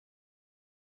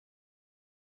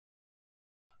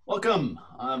Welcome.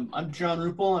 I'm John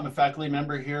Rupel. I'm a faculty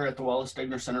member here at the Wallace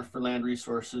Stegner Center for Land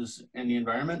Resources and the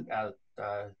Environment at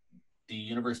the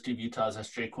University of Utah's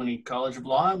S.J. Quinney College of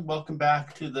Law. And welcome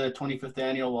back to the 25th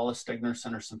Annual Wallace Stegner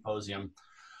Center Symposium.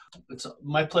 It's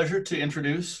my pleasure to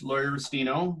introduce Laurie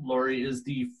Ristino. Laurie is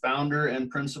the founder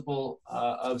and principal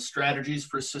of Strategies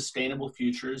for Sustainable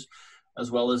Futures,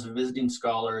 as well as a visiting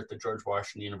scholar at the George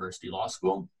Washington University Law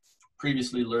School.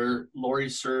 Previously, Laurie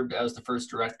served as the first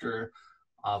director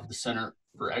of the Center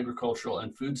for Agricultural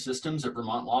and Food Systems at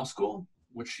Vermont Law School,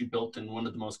 which she built in one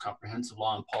of the most comprehensive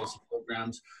law and policy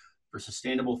programs for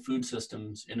sustainable food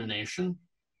systems in a nation.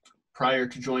 Prior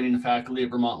to joining the faculty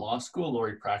at Vermont Law School,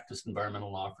 Laurie practiced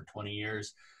environmental law for 20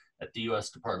 years at the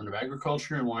U.S. Department of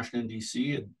Agriculture in Washington,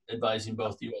 D.C., advising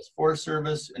both the U.S. Forest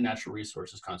Service and Natural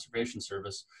Resources Conservation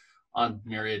Service on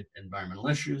myriad environmental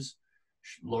issues.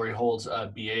 Laurie holds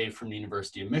a BA from the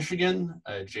University of Michigan,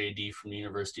 a JD from the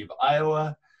University of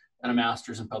Iowa, and a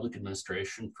master's in public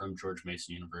administration from George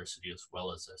Mason University, as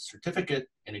well as a certificate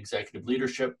in executive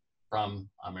leadership from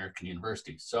American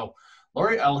University. So,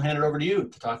 Laurie, I'll hand it over to you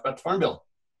to talk about the Farm Bill.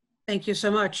 Thank you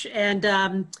so much. And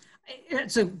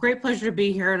it's a great pleasure to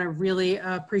be here, and I really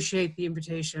appreciate the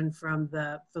invitation for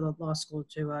the law school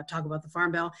to talk about the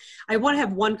Farm Bill. I want to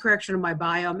have one correction in my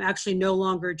bio. I'm actually no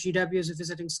longer at GW as a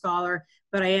visiting scholar,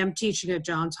 but I am teaching at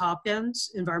Johns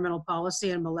Hopkins environmental policy,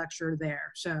 and I'm a lecturer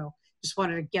there. So just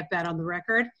wanted to get that on the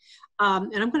record.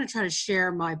 And I'm going to try to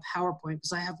share my PowerPoint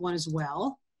because I have one as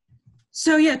well.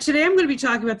 So yeah, today I'm going to be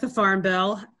talking about the Farm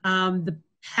Bill, the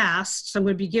past. So I'm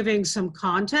going to be giving some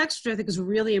context, which I think is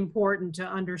really important to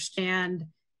understand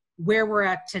where we're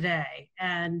at today,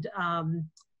 and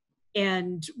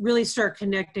really start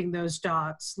connecting those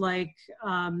dots. Like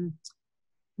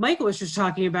Michael was just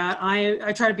talking about,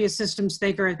 I try to be a systems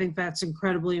thinker. I think that's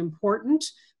incredibly important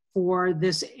for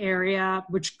this area,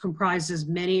 which comprises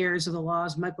many areas of the law.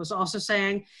 As Mike was also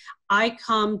saying, I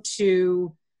come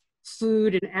to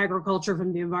food and agriculture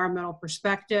from the environmental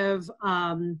perspective,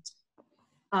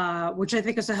 which I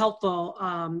think is a helpful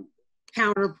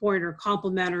counterpoint or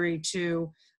complementary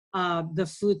to the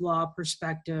food law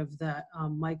perspective that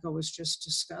Michael was just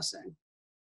discussing.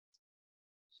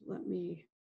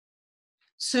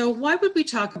 So why would we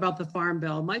talk about the Farm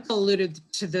Bill? Michael alluded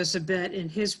to this a bit in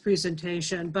his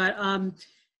presentation, but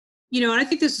and I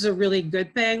think this is a really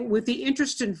good thing with the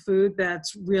interest in food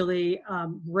that's really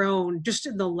grown just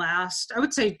in the last, I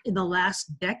would say in the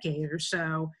last decade or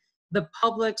so. The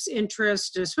public's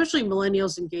interest, especially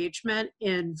millennials' engagement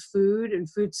in food and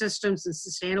food systems and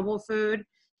sustainable food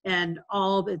and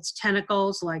all of its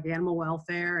tentacles like animal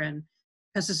welfare and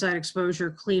pesticide exposure,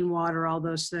 clean water, all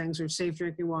those things, or safe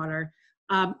drinking water.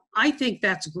 I think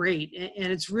that's great.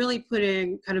 And it's really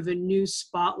putting kind of a new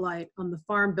spotlight on the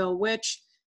Farm Bill, which,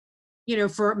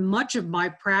 for much of my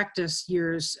practice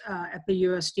years at the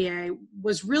USDA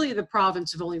was really the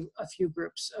province of only a few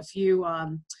groups, a few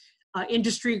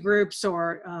industry groups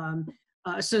or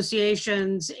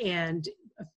associations, and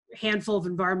a handful of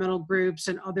environmental groups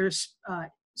and other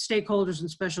stakeholders and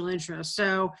special interests.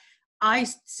 So I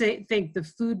think the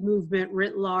food movement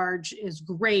writ large is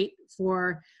great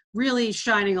for really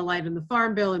shining a light on the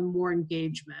Farm Bill and more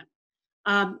engagement.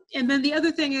 And then the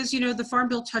other thing is, the Farm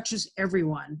Bill touches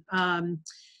everyone.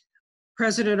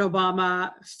 President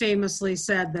Obama famously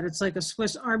said that it's like a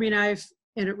Swiss Army knife,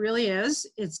 and it really is.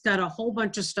 It's got a whole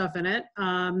bunch of stuff in it.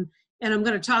 And I'm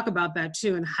going to talk about that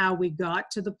too, and how we got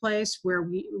to the place where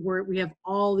we have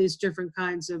all these different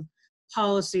kinds of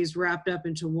policies wrapped up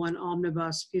into one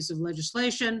omnibus piece of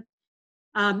legislation.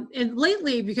 And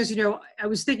lately, because, I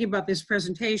was thinking about this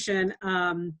presentation,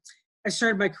 I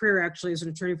started my career actually as an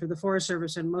attorney for the Forest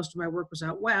Service, and most of my work was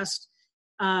out west.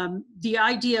 The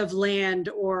idea of land,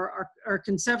 or our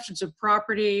conceptions of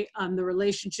property, the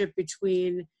relationship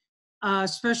between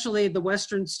especially the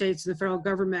Western states and the federal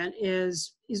government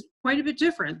is quite a bit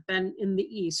different than in the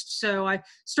East. So I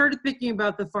started thinking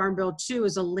about the Farm Bill too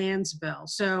as a lands bill.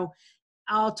 So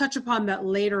I'll touch upon that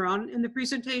later on in the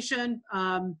presentation,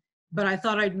 but I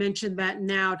thought I'd mention that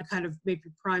now to kind of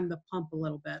maybe prime the pump a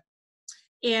little bit.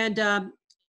 And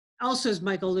also, as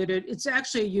Michael alluded, it's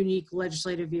actually a unique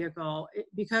legislative vehicle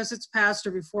because it's passed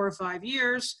every 4 or 5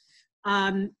 years.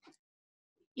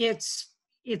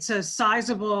 It's a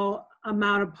sizable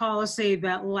amount of policy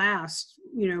that lasts,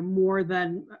 more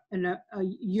than a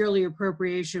yearly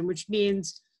appropriation, which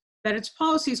means that its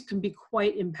policies can be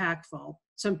quite impactful,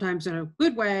 sometimes in a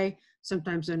good way,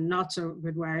 sometimes in a not so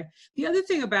good way. The other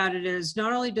thing about it is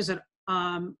not only does it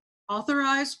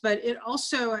authorize, but it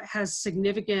also has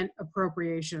significant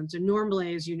appropriations. And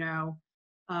normally, as you know,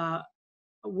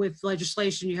 with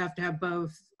legislation, you have to have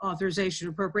both authorization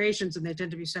appropriations, and they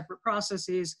tend to be separate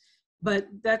processes. But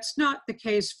that's not the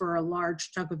case for a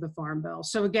large chunk of the Farm Bill.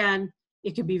 So again,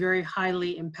 it can be very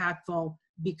highly impactful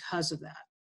because of that.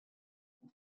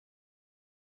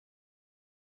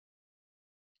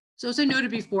 So as I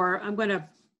noted before, I'm going to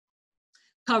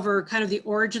cover kind of the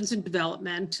origins and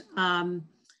development.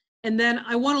 And then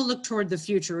I want to look toward the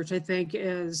future, which I think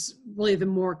is really the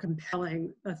more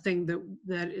compelling thing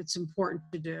that it's important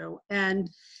to do. And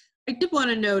I did want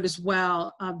to note as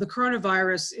well, the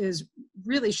coronavirus is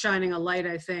really shining a light,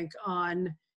 I think,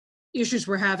 on issues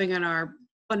we're having in our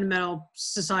fundamental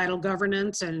societal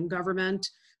governance and government,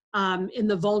 in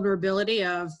the vulnerability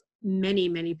of many,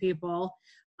 many people.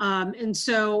 And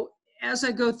so as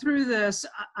I go through this,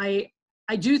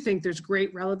 I do think there's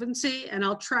great relevancy, and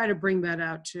I'll try to bring that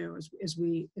out too as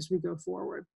we go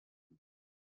forward.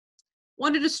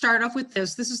 Wanted to start off with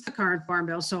this. This is the current Farm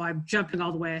Bill, so I'm jumping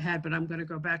all the way ahead, but I'm going to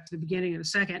go back to the beginning in a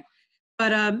second.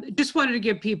 But just wanted to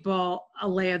give people a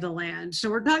lay of the land.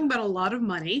 So we're talking about a lot of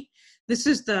money. This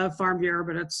is the Farm Bureau,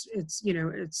 but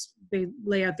they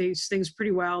lay out these things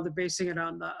pretty well. They're basing it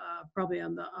on the probably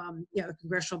on the the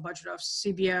Congressional Budget Office,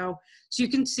 CBO. So you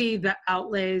can see the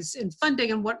outlays in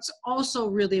funding. And what's also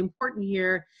really important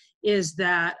here is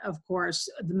that, of course,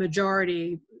 the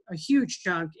majority, a huge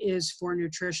chunk, is for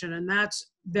nutrition, and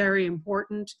that's very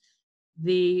important.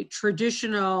 The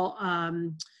traditional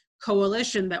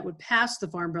coalition that would pass the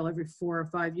Farm Bill every 4 or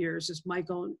 5 years, as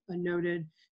Michael noted,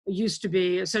 used to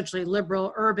be essentially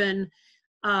liberal urban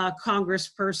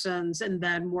congresspersons and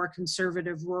then more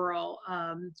conservative rural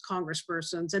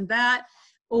congresspersons. And that,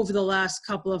 over the last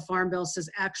couple of Farm Bills, has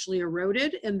actually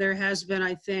eroded. And there has been,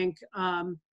 I think,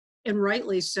 and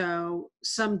rightly so,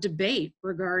 some debate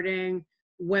regarding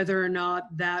whether or not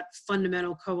that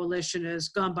fundamental coalition has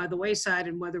gone by the wayside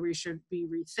and whether we should be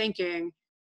rethinking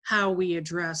how we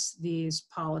address these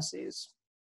policies.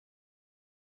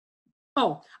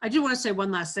 Oh, I do want to say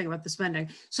one last thing about the spending.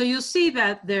 So you'll see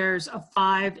that there's a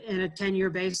 5 and a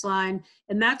 10-year baseline,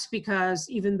 and that's because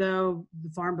even though the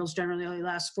Farm Bills generally only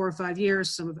last 4 or 5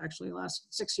 years, some have actually lasted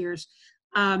 6 years,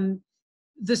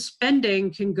 the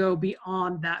spending can go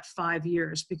beyond that 5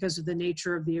 years because of the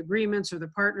nature of the agreements or the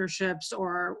partnerships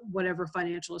or whatever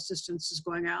financial assistance is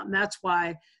going out. And that's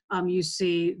why you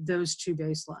see those 2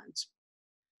 baselines.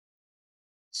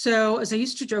 So as I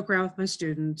used to joke around with my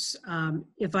students,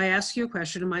 if I ask you a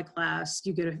question in my class,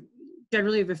 you get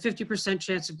generally have a 50%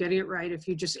 chance of getting it right if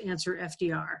you just answer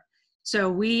FDR. So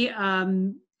we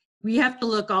have to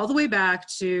look all the way back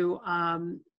to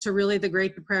really the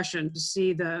Great Depression to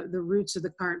see the roots of the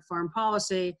current farm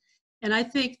policy. And I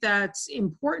think that's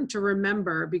important to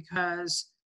remember because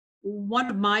one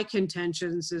of my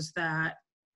contentions is that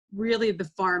really the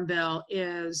Farm Bill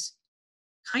is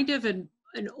kind of an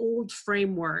old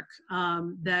framework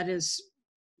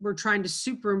we're trying to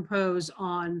superimpose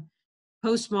on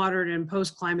postmodern and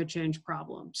post-climate change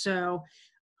problems. So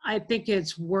I think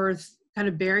it's worth kind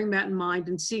of bearing that in mind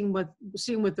and seeing what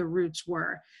the roots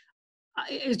were.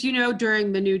 As you know,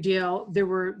 during the New Deal, there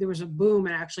was a boom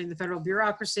actually in the federal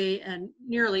bureaucracy, and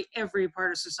nearly every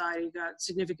part of society got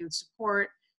significant support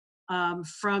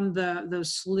from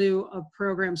those slew of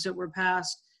programs that were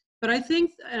passed. But I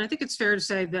think it's fair to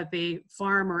say that the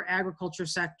farm or agriculture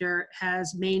sector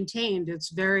has maintained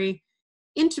its very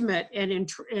intimate and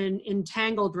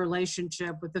entangled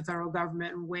relationship with the federal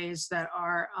government in ways that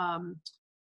are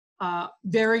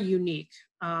very unique.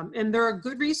 And there are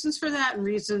good reasons for that and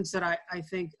reasons that I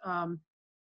think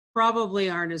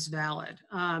probably aren't as valid.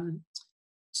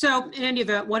 So in any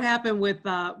event, what happened with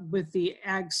the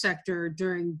ag sector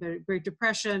during the Great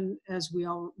Depression, as we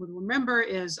all would remember,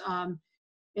 is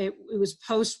it was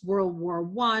post-World War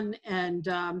I, and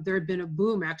there had been a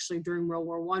boom actually during World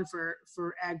War I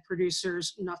for ag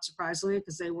producers, not surprisingly,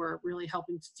 because they were really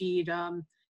helping feed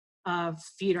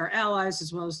our allies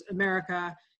as well as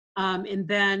America. And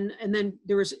then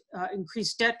there was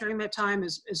increased debt during that time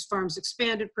as farms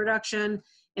expanded production.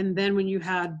 And then when you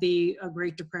had the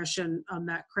Great Depression,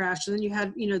 that crashed, and then you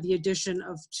had the addition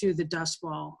to the Dust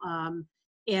Bowl,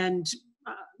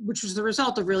 which was the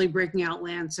result of really breaking out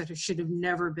lands that should have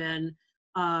never been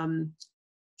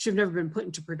put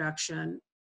into production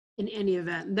in any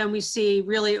event. And then we see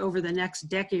really over the next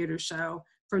decade or so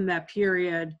from that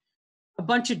period, a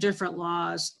bunch of different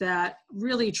laws that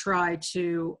really try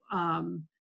to,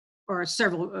 or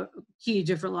several key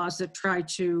different laws that try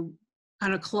to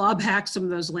kind of claw back some of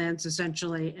those lands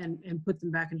essentially and put them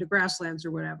back into grasslands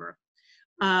or whatever.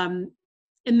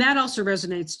 And that also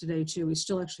resonates today too. We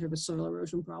still actually have a soil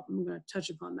erosion problem. I'm going to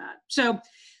touch upon that. So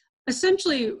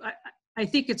essentially, I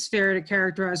think it's fair to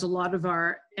characterize a lot of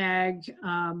our ag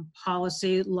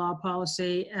policy, law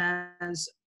policy, as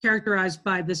characterized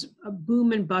by this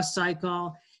boom and bust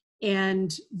cycle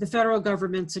and the federal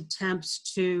government's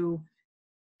attempts to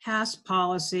pass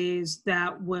policies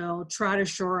that will try to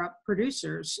shore up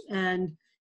producers. And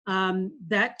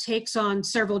that takes on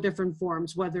several different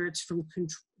forms, whether it's from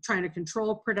trying to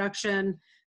control production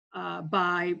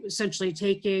by essentially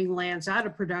taking lands out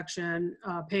of production,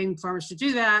 paying farmers to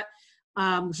do that,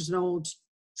 which is an old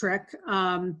trick,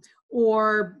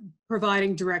 or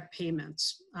providing direct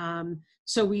payments.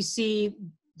 So we see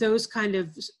those kind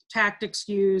of tactics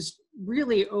used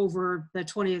really over the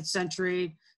 20th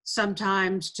century,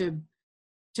 sometimes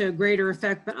to greater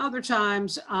effect than other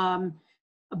times,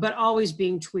 but always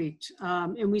being tweaked.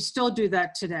 And we still do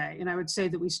that today. And I would say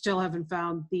that we still haven't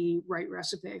found the right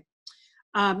recipe.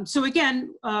 So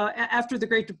again, after the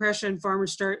Great Depression,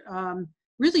 farmers start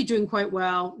really doing quite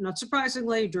well, not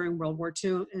surprisingly, during World War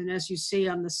II. And as you see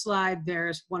on the slide,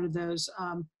 there's one of those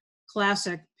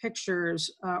classic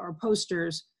pictures or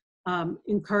posters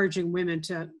encouraging women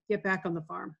to get back on the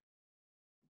farm.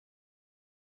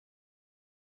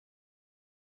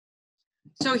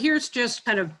 So here's just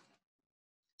kind of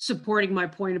supporting my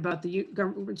point about the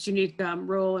government's unique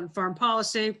role in farm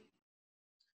policy.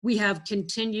 We have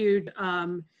continued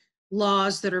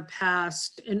laws that are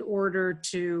passed in order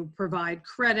to provide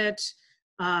credit,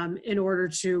 in order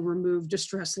to remove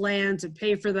distressed lands and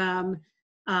pay for them.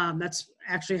 That's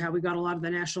actually how we got a lot of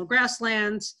the national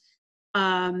grasslands.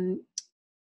 And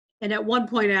at one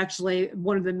point, actually,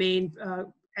 one of the main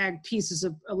ag pieces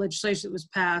of legislation that was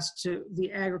passed, to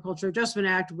the Agriculture Adjustment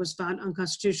Act, was found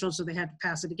unconstitutional, so they had to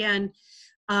pass it again.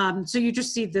 So you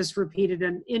just see this repeated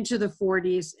into the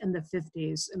 40s and the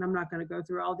 50s, and I'm not going to go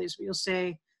through all these, but you'll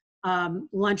say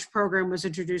lunch program was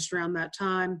introduced around that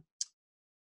time.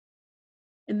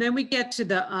 And then we get to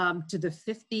the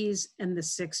 50s and the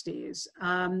 60s.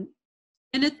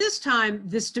 And at this time,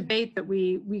 this debate that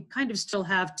we kind of still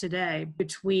have today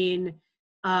between,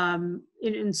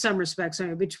 in some respects,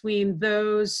 between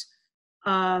those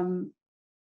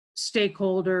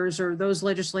stakeholders or those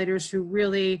legislators who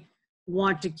really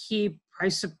want to keep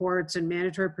price supports and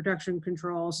mandatory production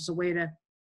controls as a way to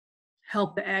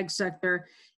help the ag sector,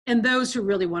 and those who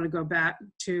really want to go back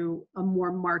to a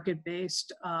more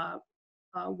market-based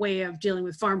way of dealing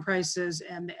with farm prices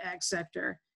and the ag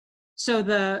sector. So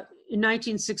in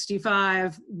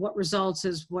 1965, what results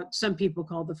is what some people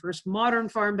call the first modern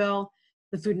farm bill,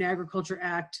 the Food and Agriculture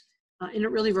Act, and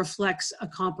it really reflects a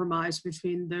compromise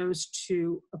between those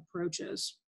two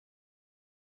approaches.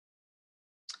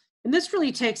 And this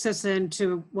really takes us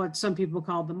into what some people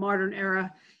call the modern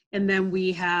era. And then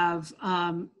we have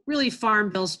really farm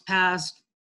bills passed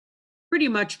pretty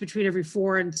much between every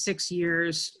 4 and 6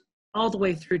 years, all the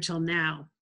way through till now.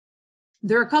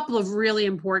 There are a couple of really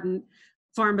important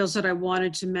farm bills that I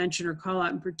wanted to mention or call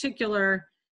out in particular.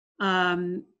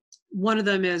 One of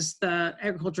them is the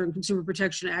Agriculture and Consumer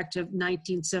Protection Act of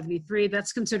 1973.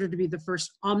 That's considered to be the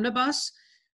first omnibus.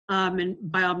 And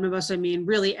by omnibus, I mean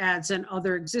really adds in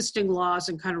other existing laws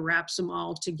and kind of wraps them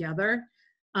all together.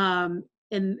 And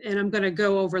I'm going to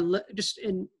go over just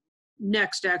in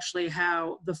next, actually,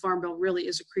 how the Farm Bill really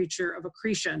is a creature of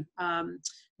accretion,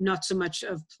 not so much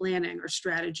of planning or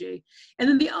strategy. And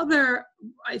then the other,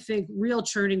 I think, real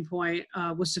turning point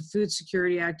was the Food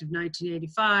Security Act of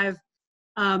 1985,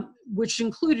 which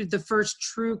included the first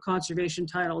true conservation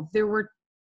title. There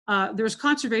was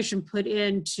conservation put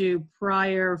into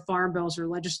prior farm bills or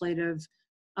legislation,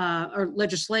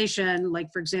 like,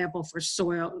 for example, for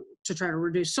soil, to try to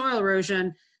reduce soil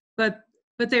erosion, but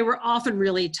they were often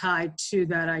really tied to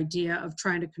that idea of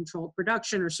trying to control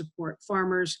production or support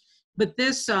farmers. But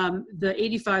this, the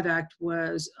 85 Act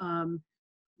was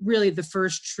really the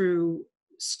first true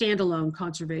standalone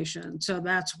conservation. So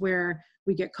that's where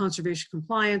we get conservation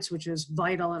compliance, which is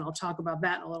vital, and I'll talk about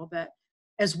that in a little bit,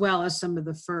 as well as some of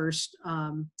the first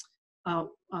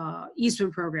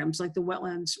easement programs, like the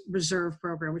Wetlands Reserve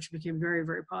Program, which became very,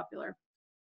 very popular.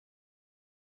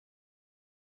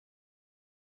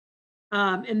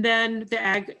 And then the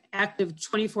Ag Act of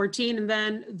 2014, and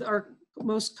then our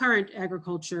most current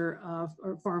agriculture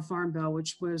farm bill,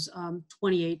 which was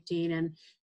 2018, and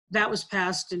that was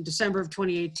passed in December of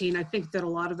 2018. I think that a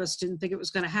lot of us didn't think it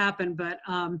was going to happen, but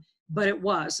it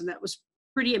was, and that was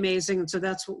pretty amazing. And so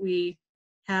that's what we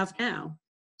have now.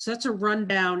 So that's a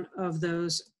rundown of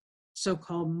those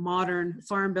so-called modern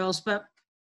farm bills. But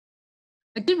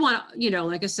I did want to,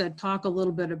 like I said, talk a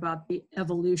little bit about the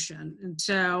evolution. And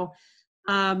so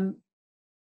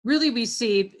really we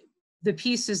see the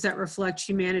pieces that reflect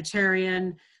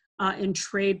humanitarian and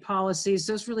trade policies.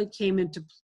 Those really came into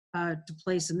to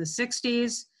place in the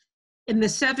 60s. In the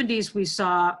 70s, we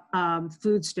saw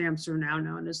food stamps, are now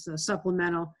known as the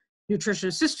Supplemental Nutrition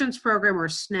Assistance Program, or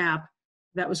SNAP,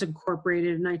 that was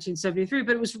incorporated in 1973,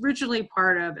 but it was originally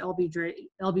part of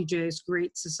LBJ's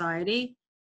Great Society.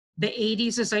 The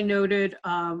 80s, as I noted,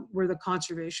 were the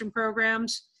conservation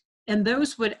programs, and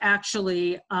those would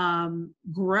actually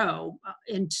grow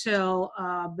until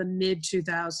the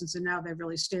mid-2000s, and now they've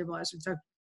really stabilized. In fact,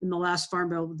 in the last Farm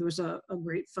Bill, there was a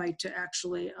great fight to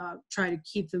actually try to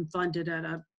keep them funded at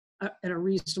a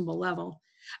reasonable level.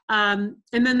 And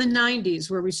then the 90s,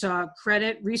 where we saw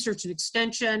credit, research and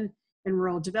extension, and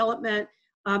rural development.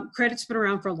 Credit's been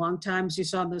around for a long time, as you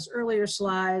saw in those earlier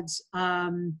slides,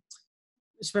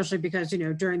 especially because,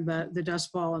 during the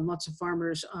Dust Bowl and lots of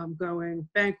farmers going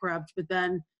bankrupt. But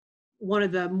then one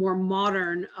of the more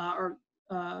modern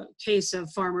case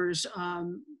of farmers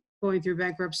going through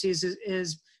bankruptcies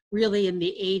is really in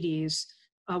the 80s,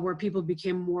 where people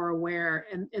became more aware.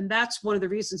 And that's one of the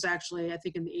reasons, actually, I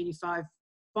think in the 85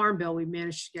 Farm Bill, we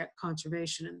managed to get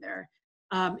conservation in there.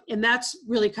 And that's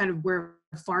really kind of where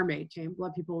Farm Aid came. A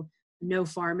lot of people know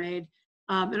Farm Aid.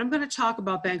 And I'm going to talk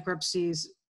about bankruptcies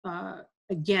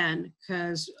again,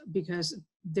 because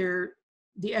the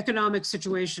economic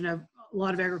situation of a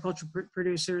lot of agricultural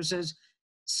producers is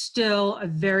still a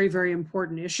very, very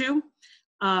important issue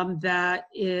that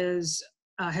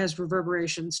has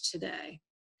reverberations today.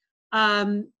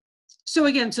 So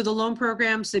the loan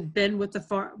programs, they've been with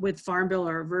Farm Bill,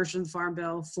 or a version of Farm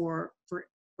Bill for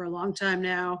a long time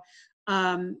now.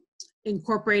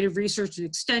 Incorporated research and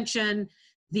extension.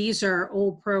 These are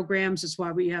old programs. That's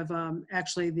why we have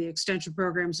actually the extension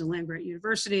programs in land-grant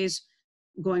universities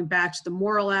going back to the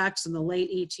Morrill Acts in the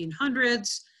late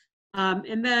 1800s.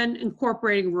 And then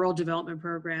incorporating rural development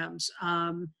programs,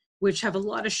 which have a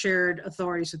lot of shared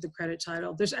authorities with the credit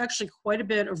title. There's actually quite a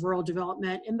bit of rural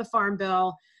development in the Farm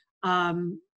Bill,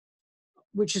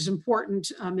 which is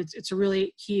important. It's a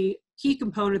really key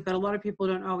component that a lot of people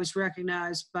don't always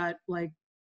recognize,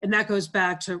 and that goes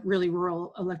back to really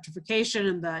rural electrification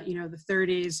in the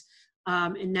 30s,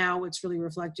 and now it's really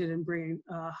reflected in bringing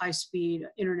high-speed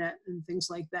internet and things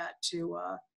like that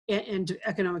and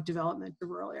economic development to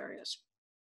rural areas.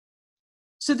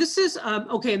 So this is,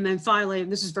 and then finally,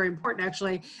 and this is very important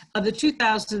actually, of the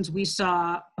 2000s, we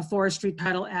saw a forestry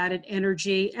title added.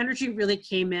 Energy really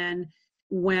came in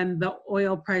when the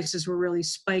oil prices were really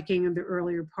spiking in the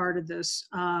earlier part of this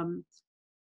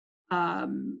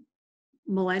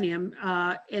millennium.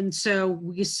 And so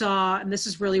we saw, and this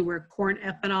is really where corn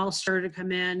ethanol started to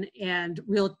come in, and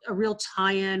a real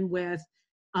tie-in with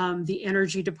the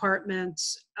energy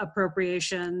department's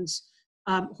appropriations.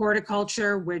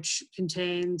 Horticulture, which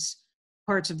contains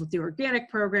parts of the organic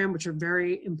program, which are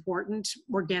very important.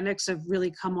 Organics have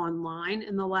really come online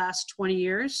in the last 20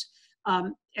 years,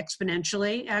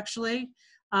 exponentially, actually.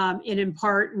 And in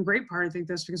great part, I think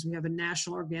that's because we have a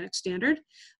national organic standard.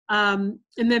 And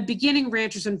then beginning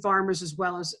ranchers and farmers, as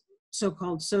well as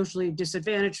so-called socially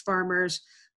disadvantaged farmers.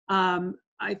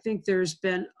 I think there's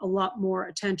been a lot more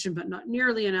attention, but not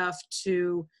nearly enough,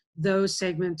 to those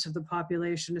segments of the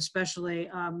population, especially,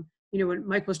 when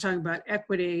Mike was talking about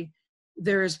equity,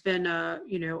 there has been a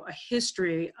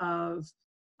history of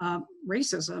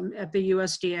racism at the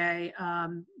USDA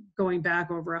going back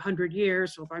over 100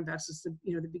 years, or going back since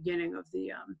the beginning of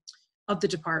the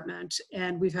department.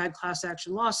 And we've had class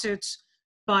action lawsuits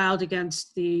filed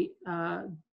against the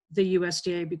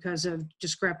USDA because of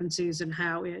discrepancies in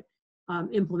how it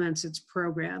implements its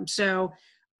program. So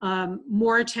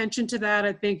more attention to that,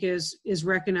 I think, is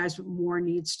recognized, but more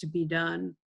needs to be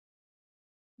done,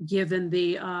 given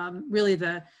the really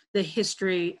the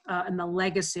history and the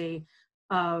legacy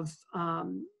of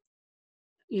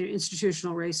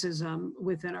institutional racism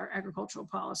within our agricultural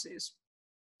policies.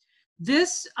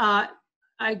 This I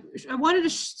wanted to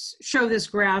show this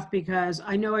graph because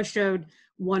I know I showed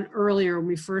one earlier when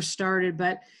we first started,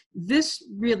 but this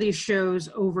really shows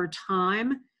over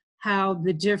time how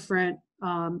the different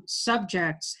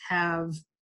subjects have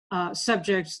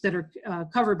subjects that are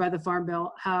covered by the Farm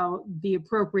Bill, how the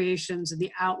appropriations and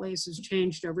the outlays has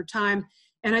changed over time.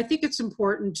 And I think it's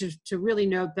important to really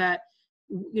note that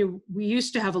we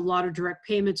used to have a lot of direct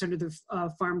payments under the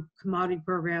farm commodity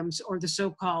programs, or the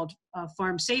so-called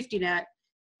farm safety net,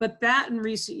 but that in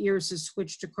recent years has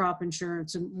switched to crop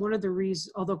insurance. And one of the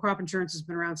reasons, although crop insurance has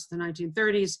been around since the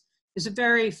 1930s, is a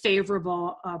very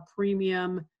favorable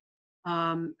premium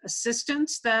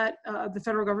assistance that the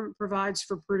federal government provides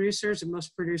for producers, and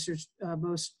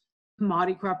most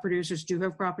commodity crop producers do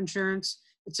have crop insurance.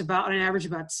 It's about, on average,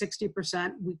 about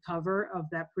 60% we cover of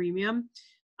that premium.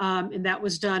 And that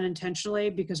was done intentionally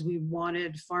because we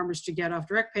wanted farmers to get off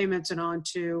direct payments and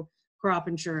onto crop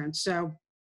insurance. So,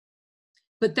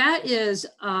 but that is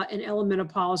an element of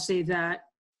policy that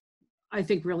I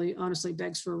think really honestly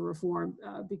begs for reform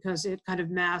because it kind of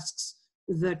masks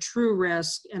the true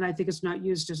risk, and I think it's not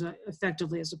used as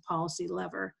effectively as a policy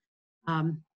lever.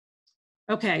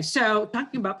 Okay, so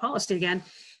talking about policy again,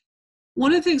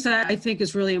 one of the things that I think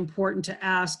is really important to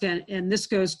ask, and this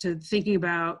goes to thinking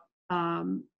about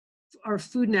our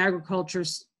food and agriculture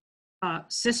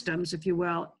systems, if you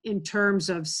will, in terms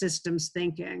of systems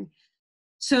thinking.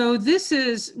 So this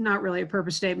is not really a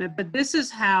purpose statement, but this is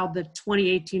how the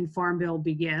 2018 Farm Bill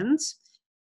begins: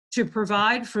 to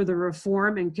provide for the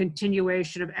reform and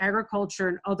continuation of agriculture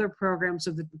and other programs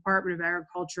of the Department of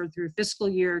Agriculture through fiscal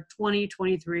year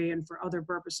 2023 and for other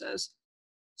purposes.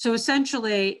 So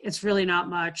essentially, it's really not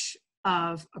much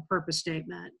of a purpose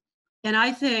statement. And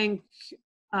I think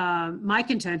my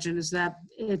contention is that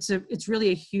it's really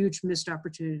a huge missed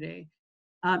opportunity.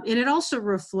 And it also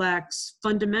reflects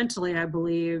fundamentally, I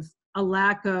believe, a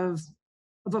lack of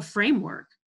a framework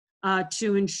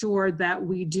to ensure that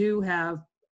we do have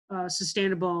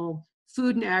sustainable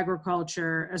food and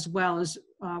agriculture, as well as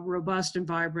robust and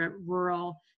vibrant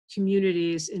rural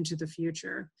communities into the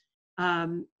future.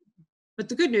 But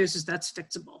the good news is that's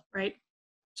fixable, right?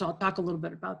 So I'll talk a little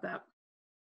bit about that.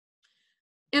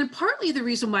 And partly the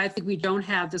reason why I think we don't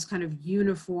have this kind of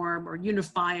uniform or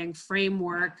unifying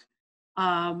framework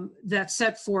that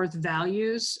set forth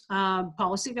values,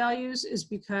 policy values, is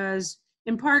because,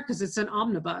 in part, because it's an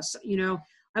omnibus. You know,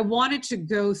 I wanted to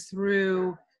go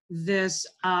through this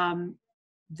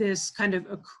this kind of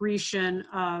accretion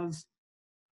of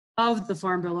the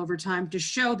Farm Bill over time to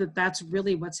show that that's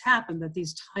really what's happened, that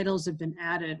these titles have been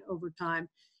added over time.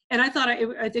 And I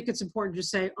think it's important to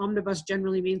say omnibus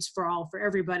generally means for all, for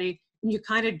everybody. And you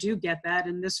kind of do get that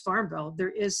in this Farm Bill. There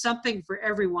is something for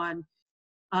everyone,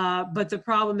 but the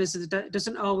problem is that it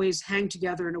doesn't always hang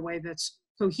together in a way that's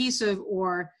cohesive,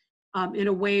 or in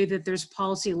a way that there's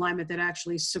policy alignment that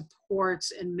actually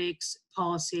supports and makes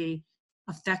policy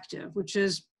effective, which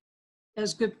is,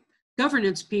 as good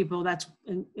governance people, that's,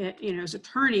 you know, as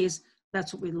attorneys,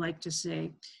 that's what we'd like to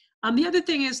see. The other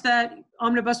thing is that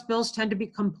omnibus bills tend to be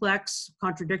complex,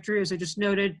 contradictory, as I just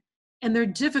noted, and they're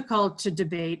difficult to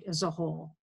debate as a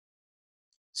whole.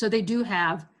 So they do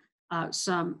have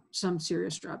some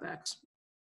serious drawbacks.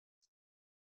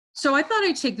 So I thought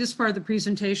I'd take this part of the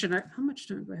presentation. How much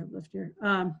time do I have left here?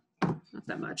 Not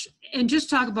that much. And just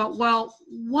talk about, well,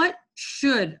 what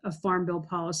should a Farm Bill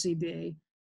policy be?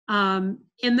 And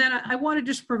then I want to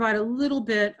just provide a little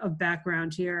bit of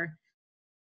background here.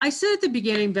 I said at the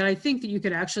beginning that I think that you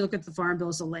could actually look at the Farm Bill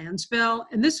as a lands bill.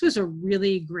 And this was a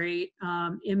really great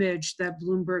image that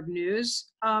Bloomberg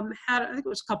News had, I think it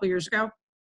was a couple years ago.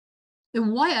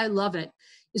 And why I love it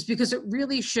is because it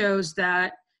really shows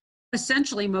that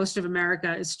essentially most of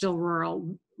America is still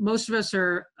rural. Most of us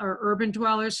are urban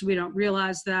dwellers, so we don't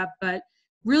realize that, but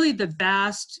really the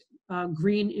vast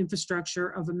green infrastructure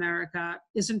of America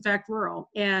is in fact rural.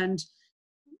 And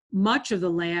much of the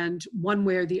land, one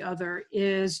way or the other,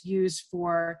 is used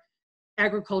for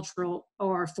agricultural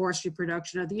or forestry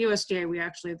production. At the USDA, we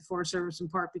actually have the Forest Service in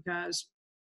part because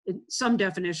some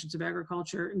definitions of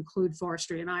agriculture include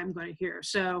forestry, and I'm going to hear.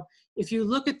 So if you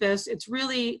look at this, it's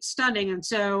really stunning. And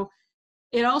so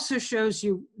it also shows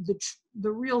you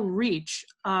the real reach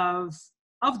of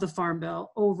the Farm Bill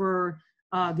over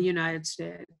the United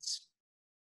States.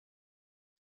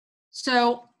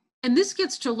 So, and this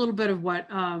gets to a little bit of what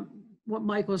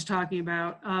Michael was talking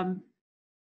about,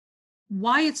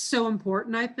 why it's so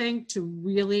important, I think, to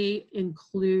really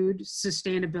include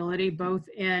sustainability, both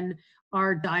in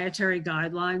our dietary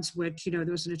guidelines, which, you know,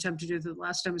 there was an attempt to do the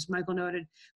last time, as Michael noted,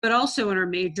 but also in our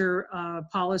major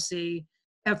policy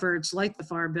efforts like the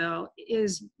Farm Bill,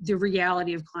 is the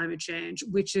reality of climate change,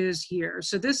 which is here.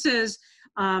 So this is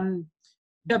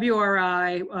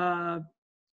WRI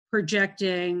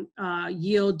projecting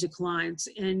yield declines.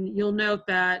 And you'll note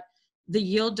that the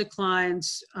yield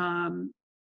declines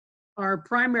are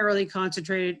primarily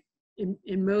concentrated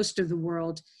in most of the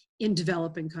world in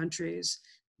developing countries.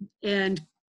 And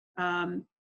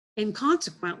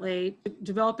consequently,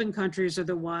 developing countries are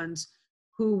the ones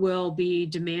who will be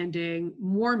demanding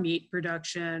more meat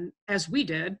production, as we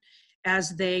did,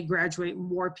 as they graduate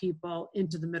more people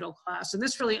into the middle class. And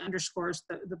this really underscores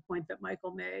the point that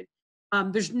Michael made.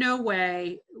 There's no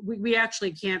way, we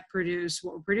actually can't produce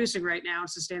what we're producing right now in a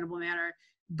sustainable manner,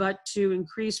 but to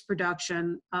increase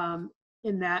production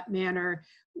in that manner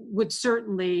would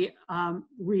certainly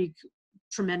wreak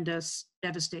tremendous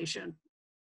devastation,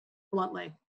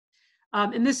 bluntly.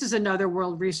 And this is another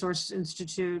World Resources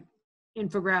Institute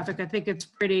infographic. I think it's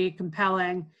pretty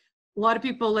compelling. A lot of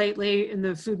people lately in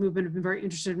the food movement have been very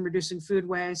interested in reducing food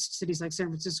waste. Cities like San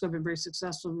Francisco have been very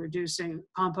successful in reducing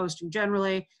composting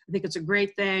generally. I think it's a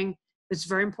great thing. It's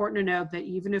very important to note that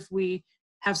even if we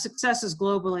have successes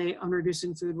globally on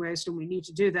reducing food waste, and we need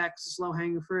to do that because it's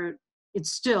low-hanging fruit, it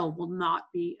still will not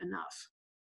be enough.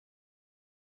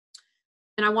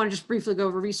 And I want to just briefly go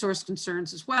over resource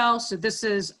concerns as well. So this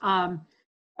is a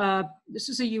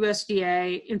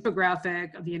USDA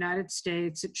infographic of the United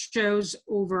States. It shows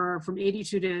over from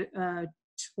 82 to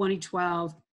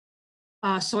 2012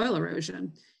 soil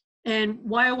erosion. And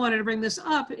why I wanted to bring this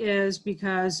up is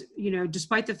because,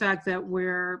 despite the fact that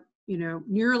we're,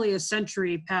 nearly a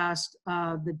century past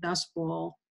the Dust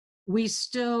Bowl, we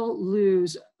still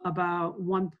lose about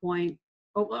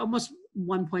almost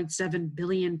 1.7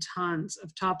 billion tons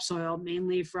of topsoil,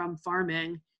 mainly from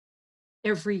farming,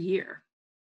 every year.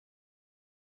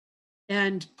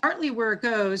 And partly where it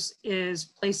goes is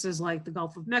places like the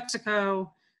Gulf of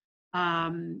Mexico,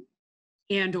 and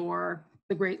or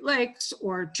the Great Lakes,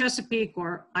 or Chesapeake,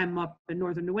 or I'm up in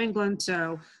northern New England,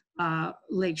 so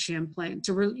Lake Champlain.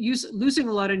 So we're losing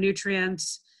a lot of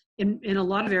nutrients in a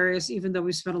lot of areas, even though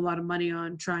we spent a lot of money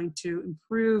on trying to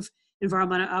improve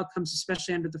environmental outcomes,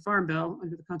 especially under the Farm Bill,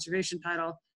 under the conservation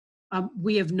title.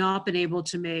 We have not been able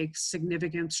to make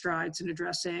significant strides in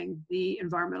addressing the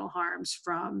environmental harms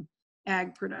from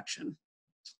ag production.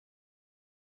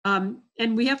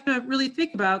 And we have to really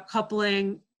think about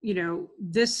coupling,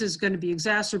 this is going to be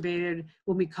exacerbated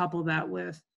when we couple that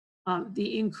with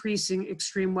the increasing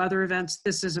extreme weather events.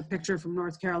 This is a picture from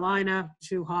North Carolina,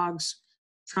 2 hogs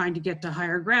trying to get to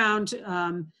higher ground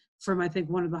from, I think,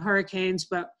 one of the hurricanes,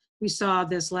 but we saw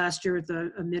this last year with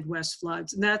the Midwest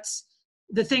floods. And that's,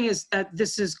 the thing is that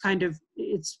this is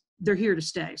they're here to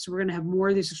stay. So we're going to have more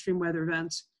of these extreme weather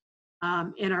events,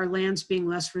 and our lands being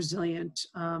less resilient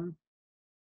are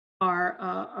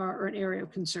an area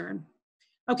of concern.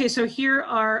 Okay, so here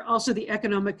are also the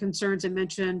economic concerns I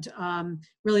mentioned,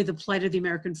 really the plight of the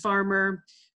American farmer,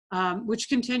 which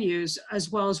continues,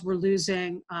 as well as we're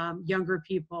losing younger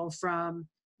people from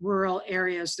rural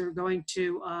areas. They're going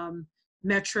to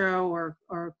metro or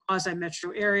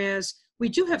quasi-metro areas. We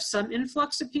do have some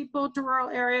influx of people to rural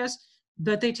areas,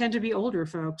 but they tend to be older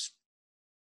folks.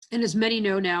 And as many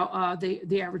know now,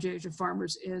 the average age of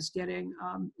farmers is getting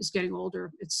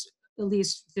older. It's at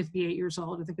least 58 years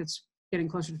old. I think it's getting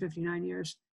closer to 59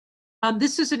 years.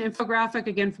 This is an infographic,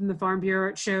 again, from the Farm Bureau.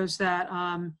 It shows that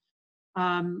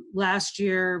last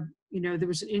year, there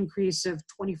was an increase of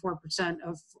 24%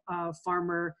 of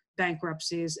farmer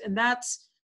bankruptcies, and that's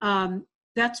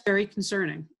very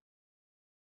concerning.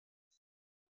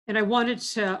 And I wanted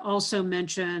to also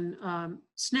mention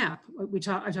SNAP.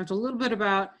 I talked a little bit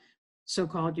about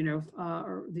so-called,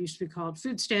 or they used to be called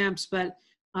food stamps, but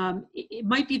it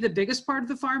might be the biggest part of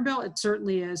the Farm Bill. It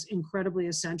certainly is incredibly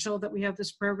essential that we have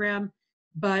this program,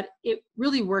 but it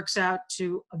really works out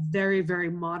to a very, very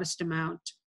modest amount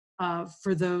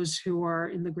for those who are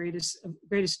in the greatest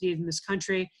need in this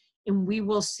country. And we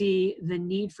will see the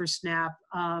need for SNAP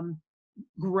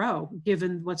grow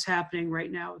given what's happening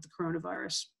right now with the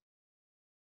coronavirus.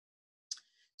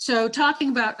 So talking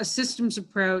about a systems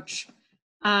approach,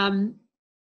 one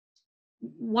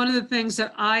of the things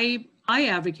that I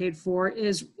advocate for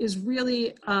is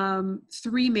really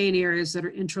 3 main areas that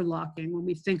are interlocking when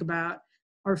we think about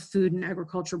our food and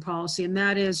agriculture policy, and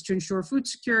that is to ensure food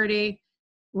security,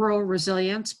 rural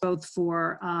resilience, both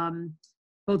for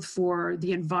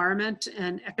the environment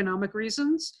and economic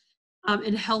reasons,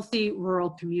 and healthy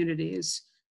rural communities.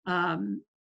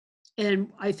 And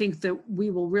I think that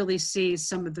we will really see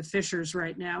some of the fissures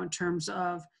right now in terms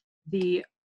of the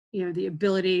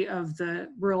ability of the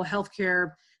rural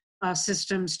healthcare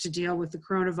systems to deal with the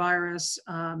coronavirus,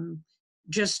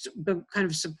 just the kind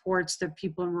of supports that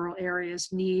people in rural areas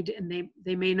need, and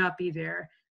they may not be there,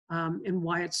 and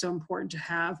why it's so important to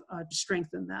have to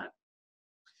strengthen that.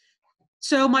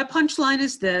 So my punchline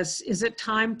is this: is it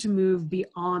time to move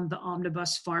beyond the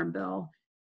omnibus farm bill?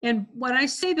 And when I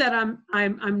say that,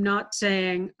 I'm not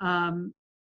saying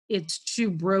it's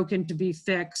too broken to be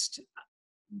fixed.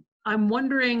 I'm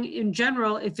wondering in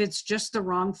general if it's just the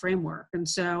wrong framework. And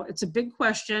so it's a big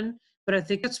question, but I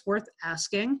think it's worth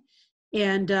asking.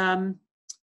 And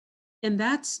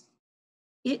that's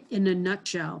it in a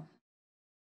nutshell.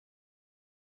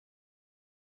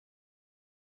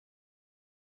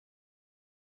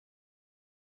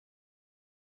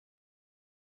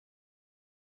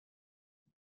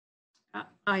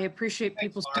 I appreciate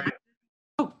people's time.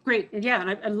 Oh, great. And yeah, and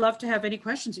I'd love to have any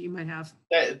questions that you might have.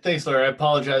 Thanks, Laurie. I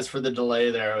apologize for the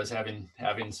delay there. I was having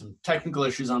some technical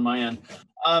issues on my end.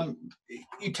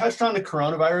 You touched on the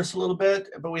coronavirus a little bit,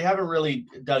 but we haven't really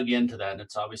dug into that, and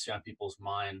it's obviously on people's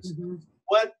minds. Mm-hmm.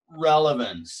 What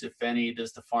relevance, if any,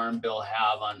 does the Farm Bill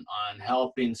have on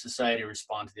helping society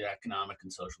respond to the economic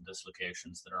and social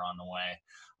dislocations that are on the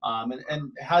way?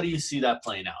 And how do you see that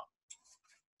playing out?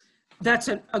 That's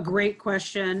a great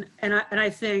question, and I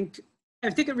think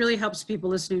it really helps people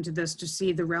listening to this to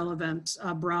see the relevance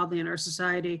broadly in our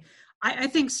society. I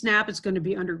think SNAP is going to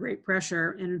be under great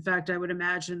pressure, and in fact, I would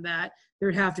imagine that there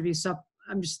would have to be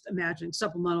I'm just imagining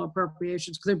supplemental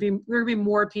appropriations, because there would be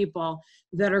more people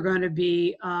that are going to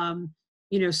be,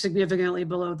 significantly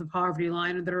below the poverty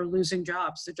line and that are losing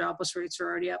jobs. The jobless rates are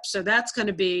already up, so that's going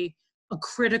to be a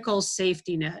critical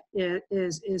safety net.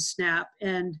 Is SNAP,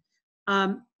 and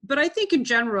but I think in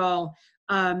general,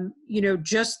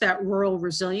 just that rural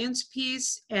resilience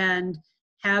piece and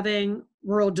having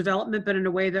rural development, but in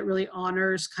a way that really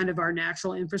honors kind of our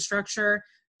natural infrastructure,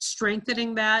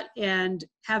 strengthening that and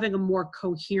having a more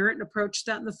coherent approach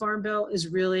to that in the Farm Bill is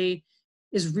really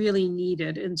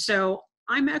needed. And so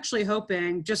I'm actually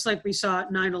hoping, just like we saw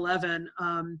at 9/11,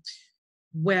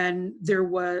 when there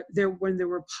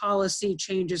were policy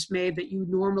changes made that you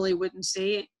normally wouldn't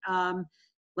see,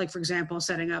 like, for example,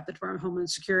 setting up the Department of Homeland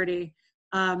Security,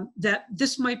 that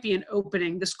this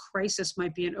crisis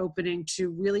might be an opening to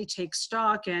really take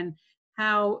stock and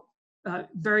how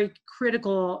very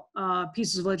critical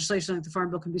pieces of legislation like the Farm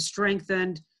Bill can be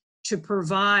strengthened to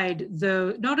provide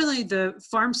not only the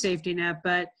farm safety net,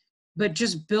 but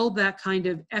just build that kind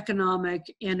of economic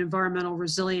and environmental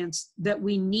resilience that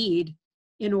we need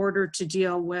in order to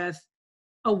deal with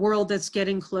a world that's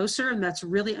getting closer and that's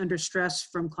really under stress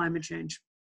from climate change.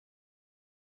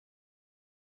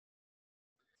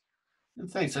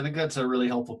 Thanks. I think that's a really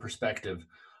helpful perspective.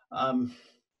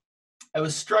 I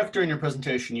was struck during your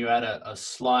presentation, you had a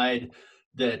slide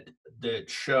that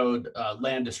showed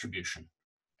land distribution.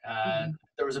 And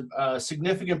there was a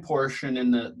significant portion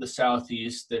in the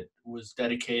Southeast that was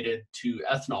dedicated to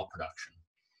ethanol production.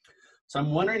 So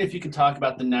I'm wondering if you could talk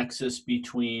about the nexus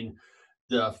between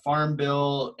the Farm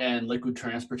Bill and liquid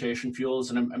transportation fuels.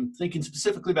 And I'm thinking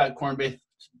specifically about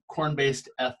corn-based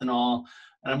ethanol.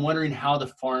 And I'm wondering how the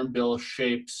Farm Bill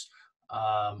shapes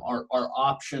our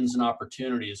options and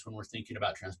opportunities when we're thinking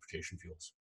about transportation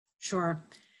fuels. Sure.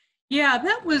 Yeah,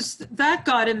 that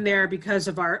got in there because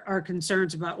of our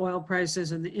concerns about oil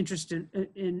prices and the interest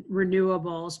in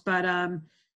renewables. But,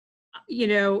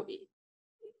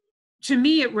 to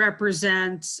me, it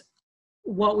represents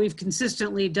what we've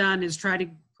consistently done is try to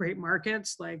create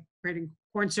markets, like creating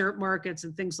corn syrup markets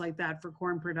and things like that for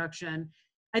corn production.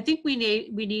 I think we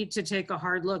need to take a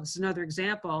hard look. This is another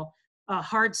example, a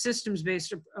hard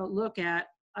systems-based look at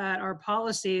our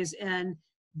policies and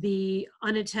the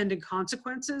unintended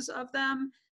consequences of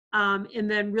them, and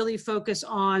then really focus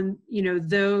on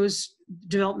those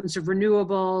developments of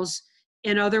renewables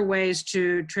and other ways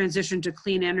to transition to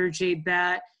clean energy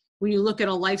that, when you look at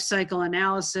a life cycle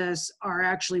analysis, are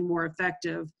actually more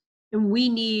effective. And we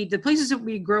need the places that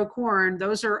we grow corn.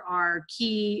 Those are our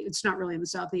key. It's not really in the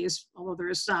Southeast, although there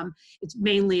is some. It's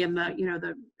mainly in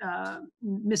the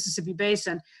Mississippi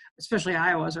Basin, especially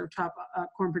Iowa is our top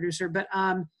corn producer. But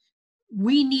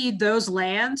we need those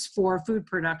lands for food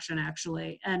production,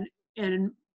 actually, and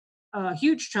a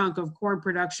huge chunk of corn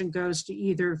production goes to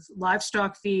either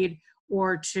livestock feed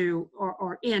or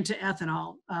into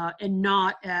ethanol, and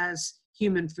not as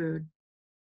human food.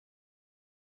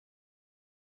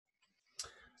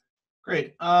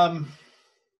 Great. I'm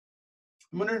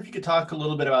wondering if you could talk a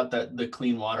little bit about the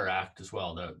Clean Water Act as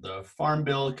well. The Farm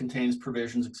Bill contains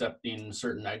provisions accepting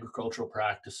certain agricultural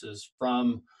practices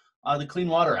from the Clean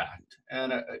Water Act.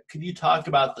 And could you talk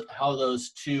about how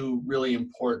those two really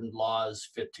important laws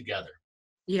fit together?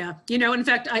 Yeah, in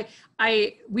fact,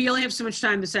 we only have so much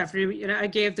time this afternoon. I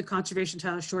gave the conservation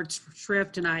title short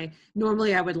shrift, and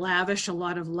normally I would lavish a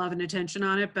lot of love and attention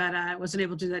on it, but I wasn't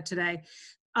able to do that today.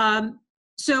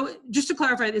 So just to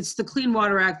clarify, it's the Clean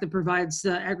Water Act that provides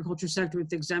the agriculture sector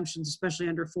with exemptions, especially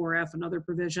under 4F and other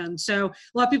provisions. So a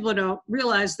lot of people don't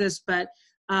realize this, but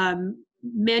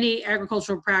many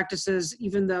agricultural practices,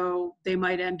 even though they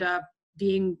might end up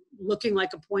looking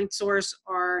like a point source,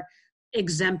 are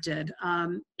exempted.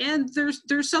 And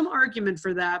there's some argument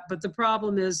for that, but the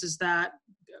problem is that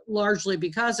largely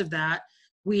because of that,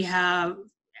 we have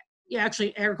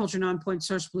actually agriculture non-point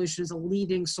source pollution is a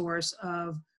leading source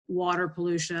of water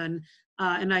pollution,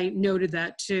 and I noted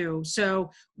that too.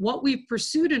 So what we've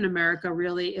pursued in America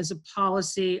really is a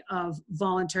policy of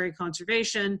voluntary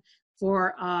conservation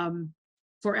for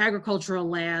for agricultural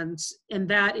lands, and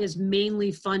that is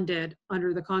mainly funded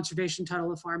under the conservation title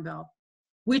of the Farm Bill,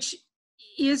 which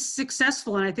is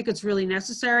successful, and I think it's really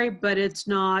necessary, but it's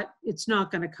not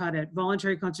going to cut it.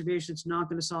 Voluntary conservation is not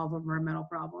going to solve environmental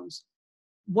problems.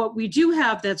 What we do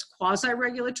have that's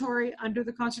quasi-regulatory under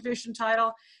the conservation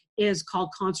title is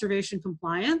called conservation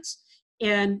compliance,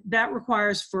 and that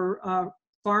requires for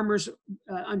farmers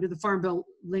under the Farm Bill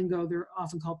lingo, they're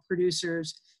often called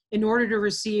producers, in order to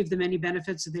receive the many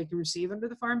benefits that they can receive under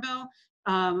the Farm Bill.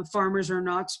 Farmers are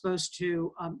not supposed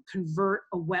to convert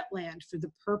a wetland for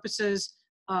the purposes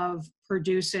of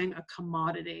producing a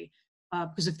commodity,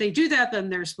 because if they do that, then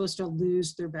they're supposed to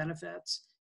lose their benefits.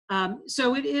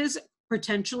 So it is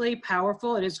potentially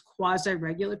powerful. It is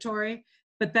quasi-regulatory,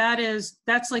 but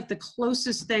that's like the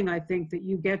closest thing I think that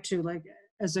you get to, like,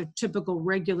 as a typical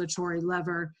regulatory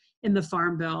lever in the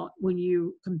Farm Bill when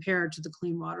you compare it to the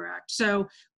Clean Water Act. So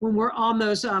when we're on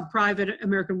those private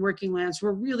American working lands,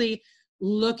 we're really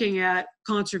looking at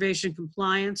conservation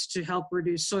compliance to help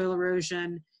reduce soil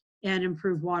erosion and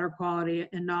improve water quality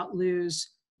and not lose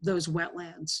those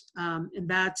wetlands. And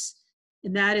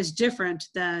that is different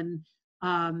than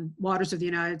waters of the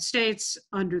United States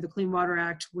under the Clean Water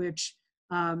Act, which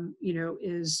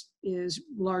is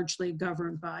largely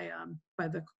governed by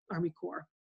the Army Corps.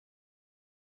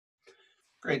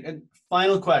 Great. And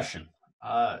final question.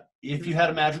 If you had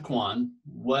a magic wand,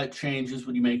 what changes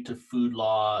would you make to food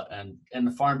law and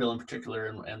the Farm Bill in particular,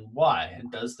 and why?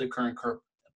 And does the current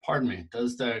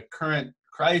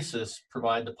crisis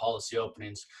provide the policy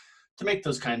openings to make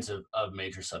those kinds of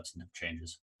major substantive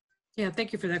changes? Yeah,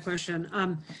 thank you for that question.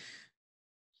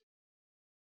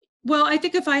 Well, I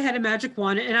think if I had a magic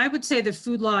wand, and I would say the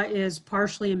food law is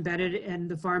partially embedded in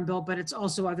the Farm Bill, but it's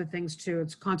also other things too.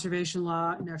 It's conservation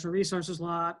law, natural resources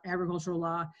law, agricultural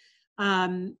law.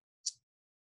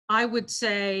 I would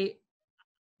say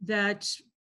that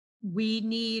we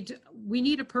need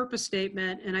a purpose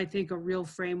statement, and I think a real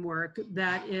framework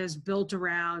that is built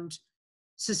around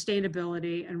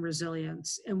sustainability and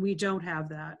resilience, and we don't have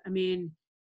that. I mean,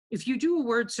 if you do a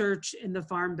word search in the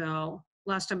Farm Bill,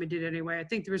 last time I did anyway, I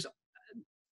think there was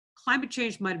climate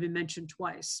change might have been mentioned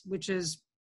twice, which is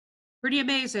pretty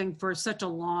amazing for such a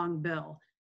long bill.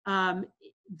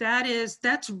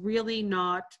 That's really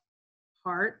not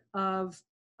part of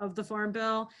the Farm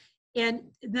Bill, and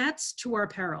that's to our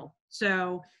peril.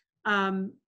 So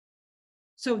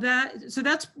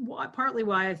that's partly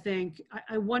why I think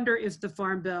I wonder if the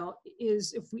Farm Bill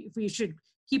is, if we should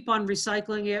keep on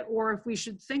recycling it, or if we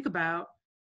should think about,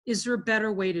 is there a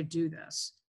better way to do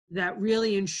this that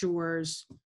really ensures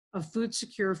a food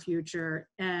secure future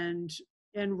and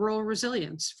rural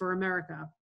resilience for America?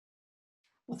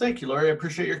 Well, thank you, Laurie. I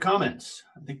appreciate your comments.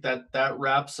 I think that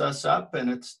wraps us up, and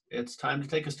it's time to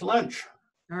take us to lunch.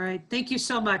 All right. Thank you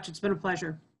so much. It's been a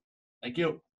pleasure. Thank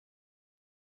you.